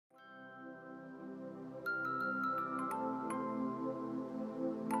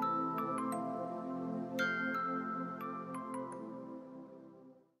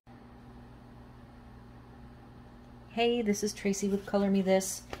Hey, this is Tracy with Color Me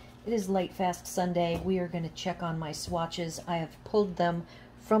This. It is Lightfast Sunday. We are going to check on my swatches. I have pulled them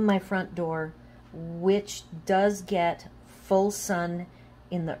from my front door, which does get full sun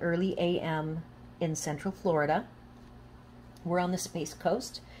in the early AM in Central Florida. We're on the Space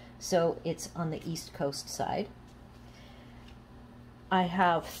Coast, so it's on the East Coast side. I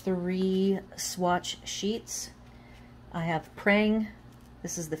have 3 swatch sheets. I have Praying.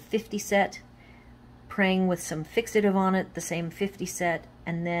 This is the 50 set. Praying with some fixative on it, the same 50 set,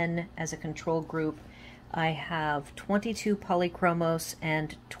 and then as a control group I have 22 Polychromos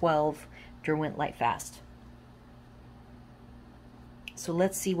and 12 Derwent Lightfast. So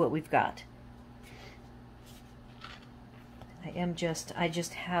let's see what we've got. I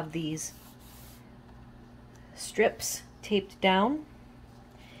just have these strips taped down.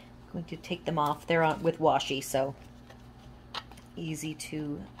 I'm going to take them off. They're on with washi, so easy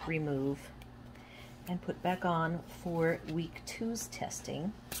to remove and put back on for week 2's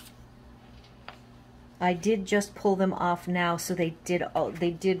testing. I did just pull them off now, so they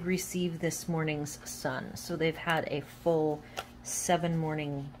did receive this morning's sun. So they've had a full 7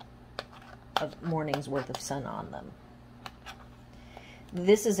 mornings worth of sun on them.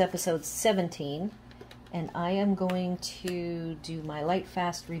 This is episode 17, and I am going to do my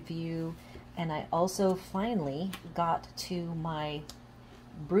Lightfast review, and I also finally got to my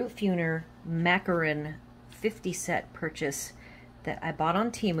Brutfuner Macaron 50 set purchase that I bought on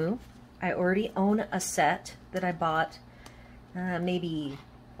Temu. I already own a set that I bought maybe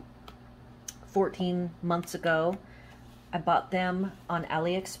 14 months ago. I bought them on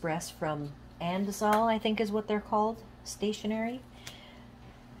AliExpress from Andesol, I think is what they're called, stationery.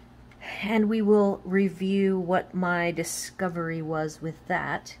 And we will review what my discovery was with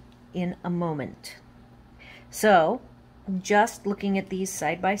that in a moment. So, just looking at these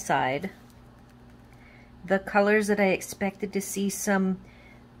side by side, the colors that I expected to see some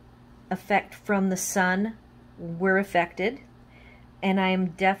effect from the sun were affected, and I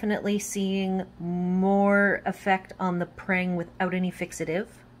am definitely seeing more effect on the Praying without any fixative.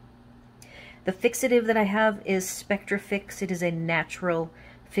 The fixative that I have is SpectraFix. It is a natural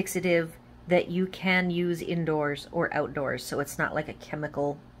fixative that you can use indoors or outdoors, so it's not like a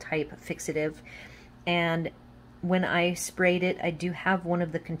chemical type fixative. And when I sprayed it, I do have one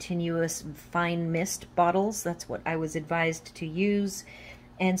of the continuous fine mist bottles. That's what I was advised to use.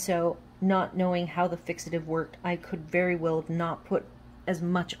 And so, not knowing how the fixative worked, I could very well have not put as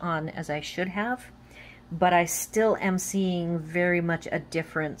much on as I should have. But I still am seeing very much a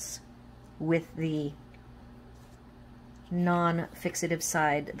difference with the non-fixative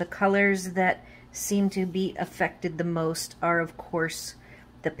side. The colors that seem to be affected the most are, of course,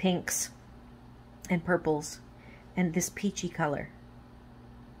 the pinks and purples and this peachy color.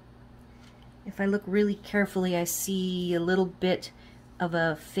 If I look really carefully, I see a little bit of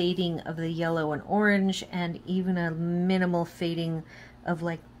a fading of the yellow and orange, and even a minimal fading of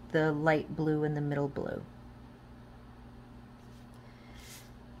like the light blue and the middle blue.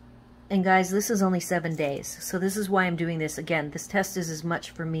 And guys, this is only 7 days, so this is why I'm doing this. Again, this test is as much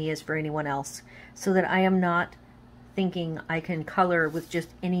for me as for anyone else, so that I am not thinking I can color with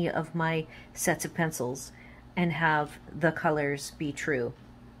just any of my sets of pencils and have the colors be true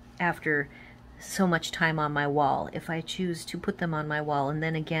after so much time on my wall, if I choose to put them on my wall. And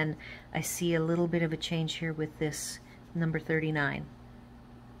then again, I see a little bit of a change here with this number 39.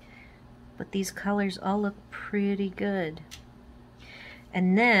 But these colors all look pretty good.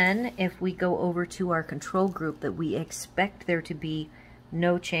 And then if we go over to our control group that we expect there to be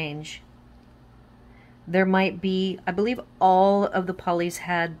no change, there might be, I believe all of the polys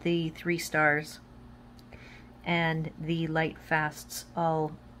had the 3 stars, and the Lightfasts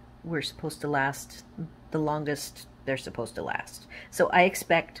all were supposed to last the longest they're supposed to last. So I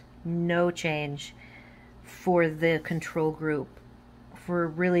expect no change for the control group for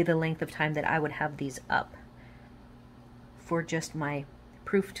really the length of time that I would have these up, for just my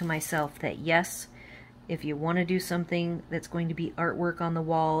proof to myself that yes, if you want to do something that's going to be artwork on the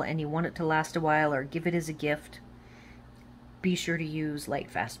wall and you want it to last a while or give it as a gift, be sure to use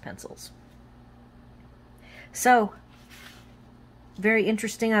Lightfast pencils. So, very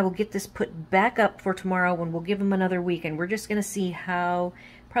interesting. I will get this put back up for tomorrow when we'll give them another week, and we're just going to see how,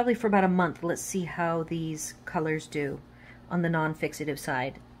 probably for about a month, let's see how these colors do on the non-fixative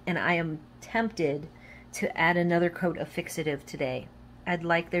side. And I am tempted to add another coat of fixative today. I'd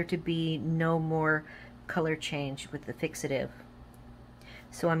like there to be no more color change with the fixative,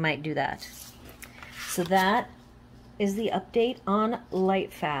 so I might do that. So that is the update on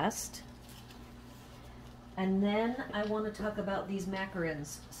Lightfast. And then I want to talk about these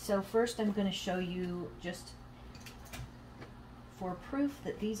macarons. So first I'm going to show you just for proof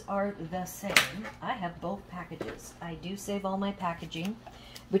that these are the same, I have both packages. I do save all my packaging,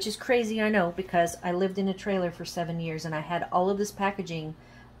 which is crazy, I know, because I lived in a trailer for 7 years and I had all of this packaging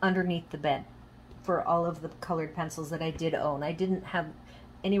underneath the bed for all of the colored pencils that I did own. I didn't have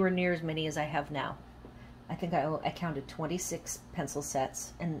anywhere near as many as I have now. I think I counted 26 pencil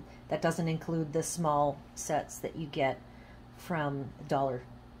sets, and that doesn't include the small sets that you get from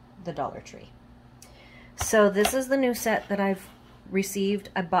the Dollar Tree. So this is the new set that I've received.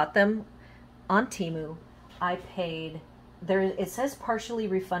 I bought them on Temu. I paid, it says partially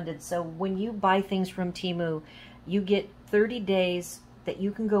refunded, so when you buy things from Temu, you get 30 days that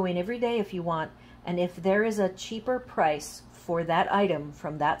you can go in every day if you want, and if there is a cheaper price for that item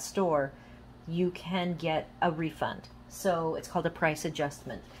from that store, you can get a refund. So it's called a price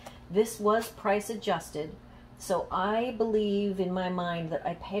adjustment. This was price adjusted, so I believe in my mind that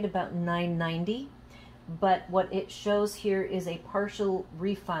I paid about $9.90, but what it shows here is a partial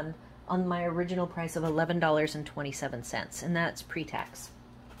refund on my original price of $11.27, and that's pre-tax,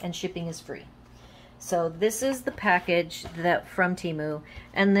 and shipping is free. So this is the package that from Temu,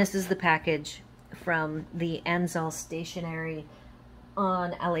 and this is the package from the Anzal stationery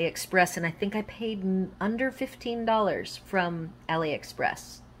on AliExpress, and I think I paid under $15 from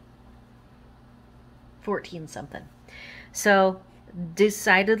AliExpress. 14 something. So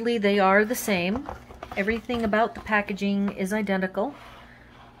decidedly they are the same. Everything about the packaging is identical.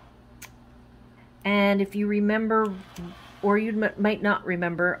 And if you remember, or you might not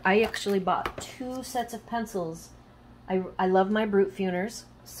remember, I actually bought 2 sets of pencils. I love my Brutfuners,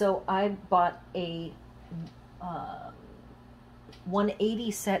 so I bought a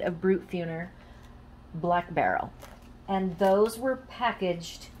 180 set of Brutfuner Black Barrel, and those were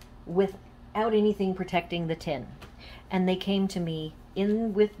packaged without anything protecting the tin, and they came to me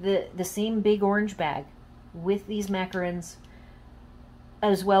in with the same big orange bag with these macarons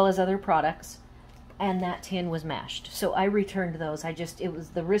as well as other products, and that tin was mashed. So I returned those.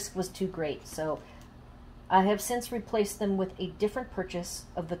 The risk was too great, so I have since replaced them with a different purchase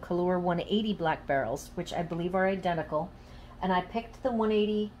of the Color 180 Black Barrels, which I believe are identical. And I picked the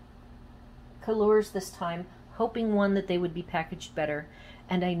 180 colors this time, hoping that they would be packaged better,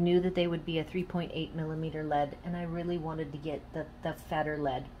 and I knew that they would be a 3.8 millimeter lead, and I really wanted to get the fatter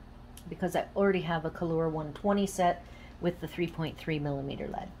lead because I already have a Color 120 set with the 3.3 millimeter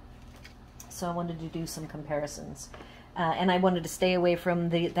lead. So I wanted to do some comparisons, and I wanted to stay away from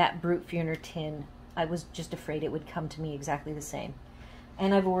that Brutfuner tin. I was just afraid it would come to me exactly the same.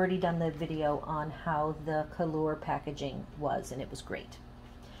 And I've already done the video on how the Color packaging was, and it was great.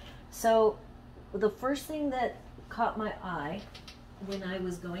 So the first thing that caught my eye when I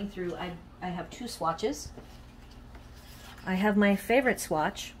was going through, I have 2 swatches. I have my favorite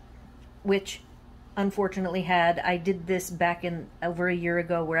swatch, which unfortunately I did this back in over a year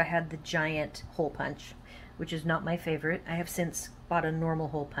ago, where I had the giant hole punch, which is not my favorite. I have since bought a normal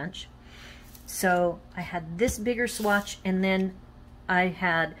hole punch. So I had this bigger swatch, and then I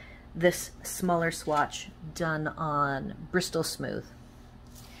had this smaller swatch done on Bristol Smooth.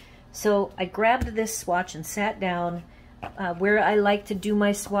 So I grabbed this swatch and sat down. Where I like to do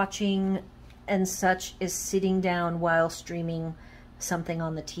my swatching and such is sitting down while streaming something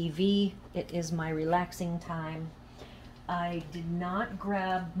on the TV. It is my relaxing time. I did not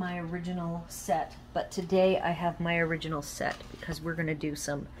grab my original set, but today I have my original set because we're going to do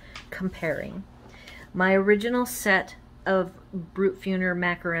some comparing. My original set of Brutfuner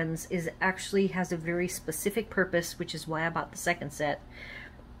Macarons has a very specific purpose, which is why I bought the second set.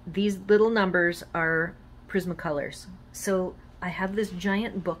 These little numbers are Prismacolors. So I have this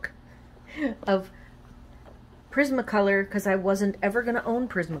giant book of Prismacolor because I wasn't ever going to own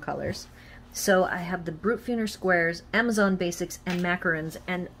Prismacolors. So I have the Brutfuner Squares, Amazon Basics, and Macarons,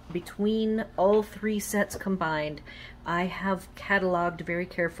 and between all 3 sets combined, I have cataloged very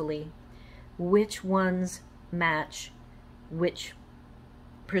carefully which ones match which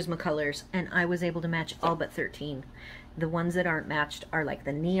Prismacolors, and I was able to match all but 13. The ones that aren't matched are like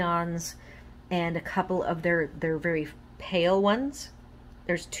the neons and a couple of their very pale ones.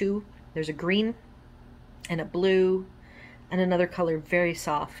 There's 2. There's a green and a blue and another color very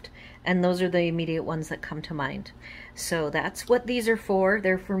soft, and those are the immediate ones that come to mind. So that's what these are for.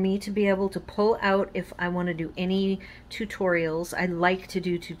 They're for me to be able to pull out if I want to do any tutorials. I like to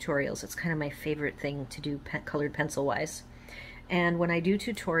do tutorials. It's kind of my favorite thing to do colored pencil wise. And when I do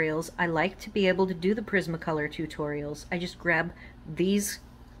tutorials, I like to be able to do the Prismacolor tutorials. I just grab these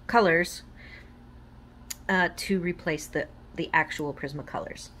colors to replace the actual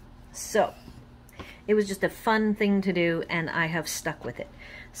Prismacolors. So it was just a fun thing to do, and I have stuck with it.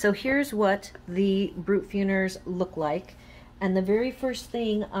 So here's what the Brutfuners look like. And the very first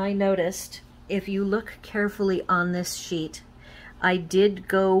thing I noticed, if you look carefully on this sheet, I did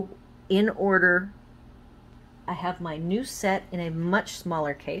go in order. I have my new set in a much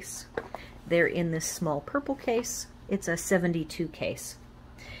smaller case. They're in this small purple case. It's a 72 case.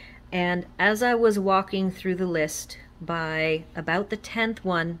 And as I was walking through the list, by about the 10th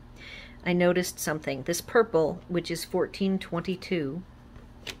one, I noticed something. This purple, which is 1422,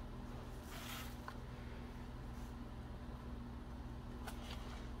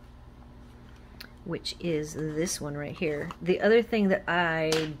 which is this one right here. The other thing that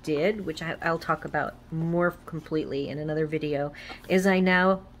I did, which I'll talk about more completely in another video, is I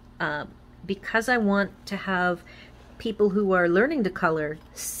now, because I want to have people who are learning to color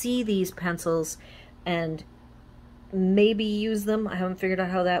see these pencils and maybe use them. I haven't figured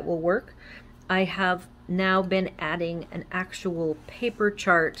out how that will work. I have now been adding an actual paper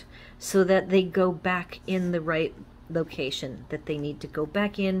chart so that they go back in the right location that they need to go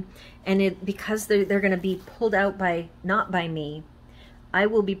back in, and because they're going to be pulled out by not by me, I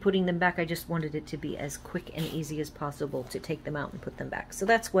will be putting them back. I just wanted it to be as quick and easy as possible to take them out and put them back. So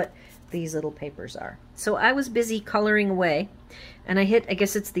that's what these little papers are. So I was busy coloring away, and I hit, I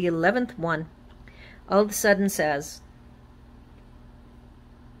guess it's the 11th one. All of a sudden says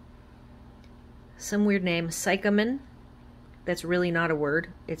some weird name, Psychoman. That's really not a word.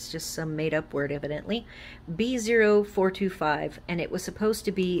 It's just some made-up word, evidently. B0425, and it was supposed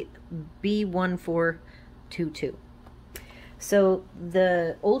to be B1422. So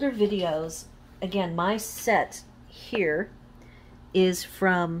the older videos, again, my set here is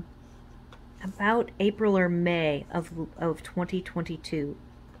from about April or May of 2022.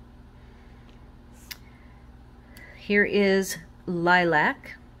 Here is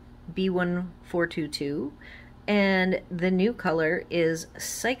Lilac, B1422. And the new color is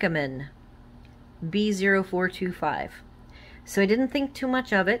Psychoman, B0425. So I didn't think too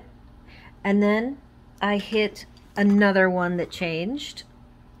much of it. And then I hit another one that changed,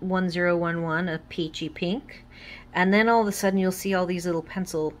 1011, a peachy pink. And then all of a sudden you'll see all these little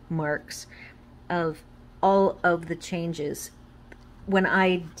pencil marks of all of the changes. When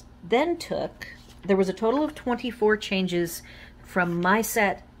I then took, there was a total of 24 changes from my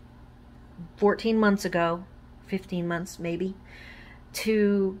set 14 months ago, 15 months maybe,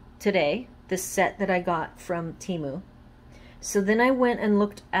 to today, this set that I got from Temu. So then I went and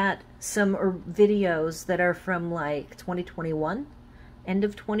looked at some videos that are from like 2021, end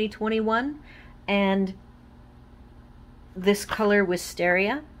of 2021, and this color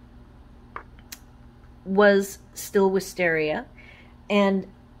Wisteria was still Wisteria, and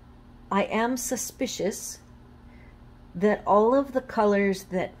I am suspicious that all of the colors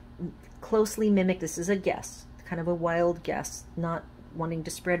that closely mimic, this is a guess, kind of a wild guess, not wanting to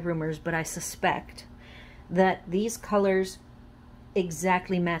spread rumors, but I suspect that these colors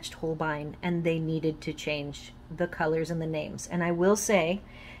exactly matched Holbein and they needed to change the colors and the names. And I will say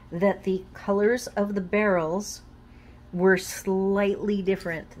that the colors of the barrels were slightly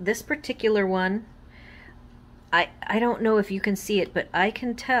different. This particular one, I don't know if you can see it, but I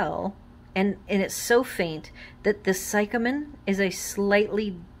can tell, and it's so faint, that the Psychoman is a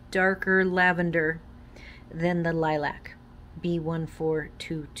slightly darker lavender than the Lilac,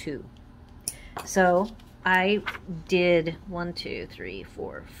 B1422. So I did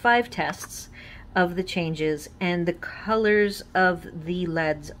 5 tests of the changes, and the colors of the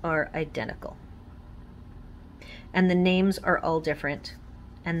leads are identical. And the names are all different,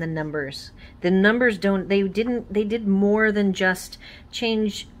 and the numbers don't, they did more than just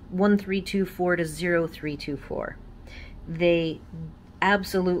change 1324 to 0324. They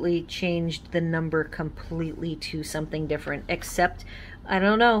absolutely changed the number completely to something different, except, I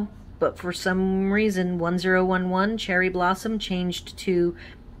don't know, but for some reason 1011 Cherry Blossom changed to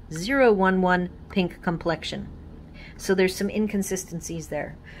 011 Pink Complexion. So there's some inconsistencies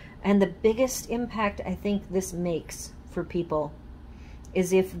there. And the biggest impact I think this makes for people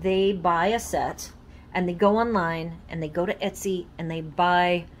is if they buy a set and they go online and they go to Etsy and they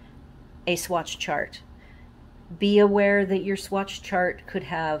buy a swatch chart. Be aware that your swatch chart could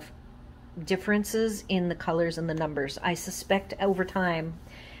have differences in the colors and the numbers. I suspect over time,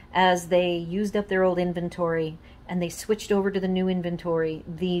 as they used up their old inventory and they switched over to the new inventory,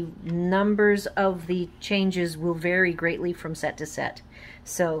 the numbers of the changes will vary greatly from set to set.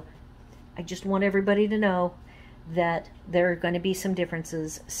 So I just want everybody to know that there are going to be some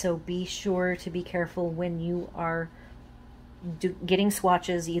differences. So be sure to be careful when you are getting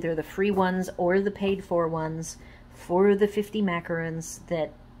swatches, either the free ones or the paid for ones, for the 50 macarons,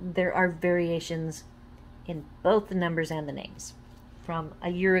 that there are variations in both the numbers and the names from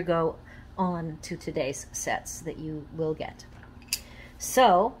a year ago on to today's sets that you will get.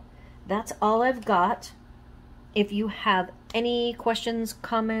 So that's all I've got. If you have any questions,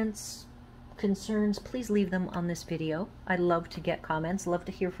 comments, concerns, please leave them on this video. I love to get comments, love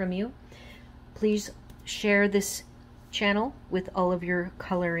to hear from you. Please share this channel with all of your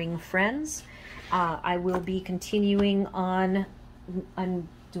coloring friends. I will be continuing on. I'm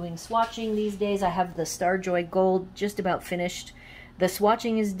doing swatching these days. I have the Starjoy Gold just about finished. The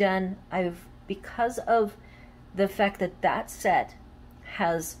swatching is done. Because of the fact that that set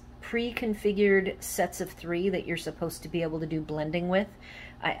has pre-configured sets of 3 that you're supposed to be able to do blending with,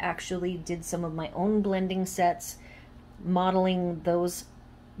 I actually did some of my own blending sets, modeling those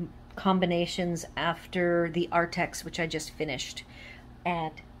combinations after the Artex, which I just finished.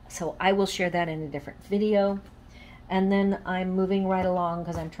 And so I will share that in a different video. And then I'm moving right along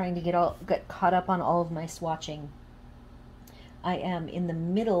because I'm trying to get caught up on all of my swatching. I am in the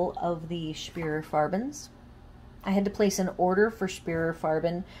middle of the Spirifarbens. I had to place an order for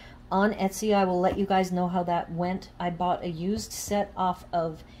Spirifarben on Etsy. I will let you guys know how that went. I bought a used set off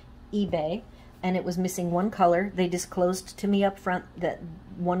of eBay, and it was missing one color. They disclosed to me up front that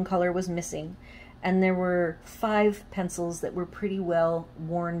one color was missing, and there were 5 pencils that were pretty well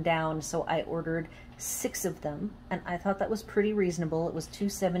worn down, so I ordered 6 of them, and I thought that was pretty reasonable. It was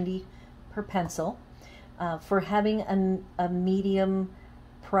 $2.70 per pencil. For having a medium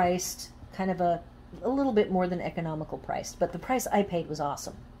priced, kind of a little bit more than economical priced, but the price I paid was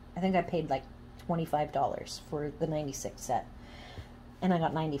awesome. I think I paid like $25 for the 96 set, and I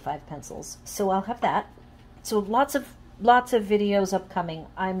got 95 pencils. So I'll have that. So lots of videos upcoming.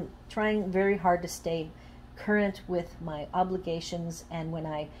 I'm trying very hard to stay current with my obligations, and when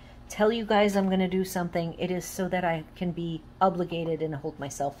I tell you guys I'm going to do something, it is so that I can be obligated and hold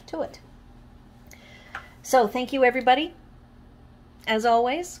myself to it. So thank you, everybody, as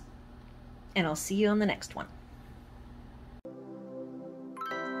always, and I'll see you on the next one.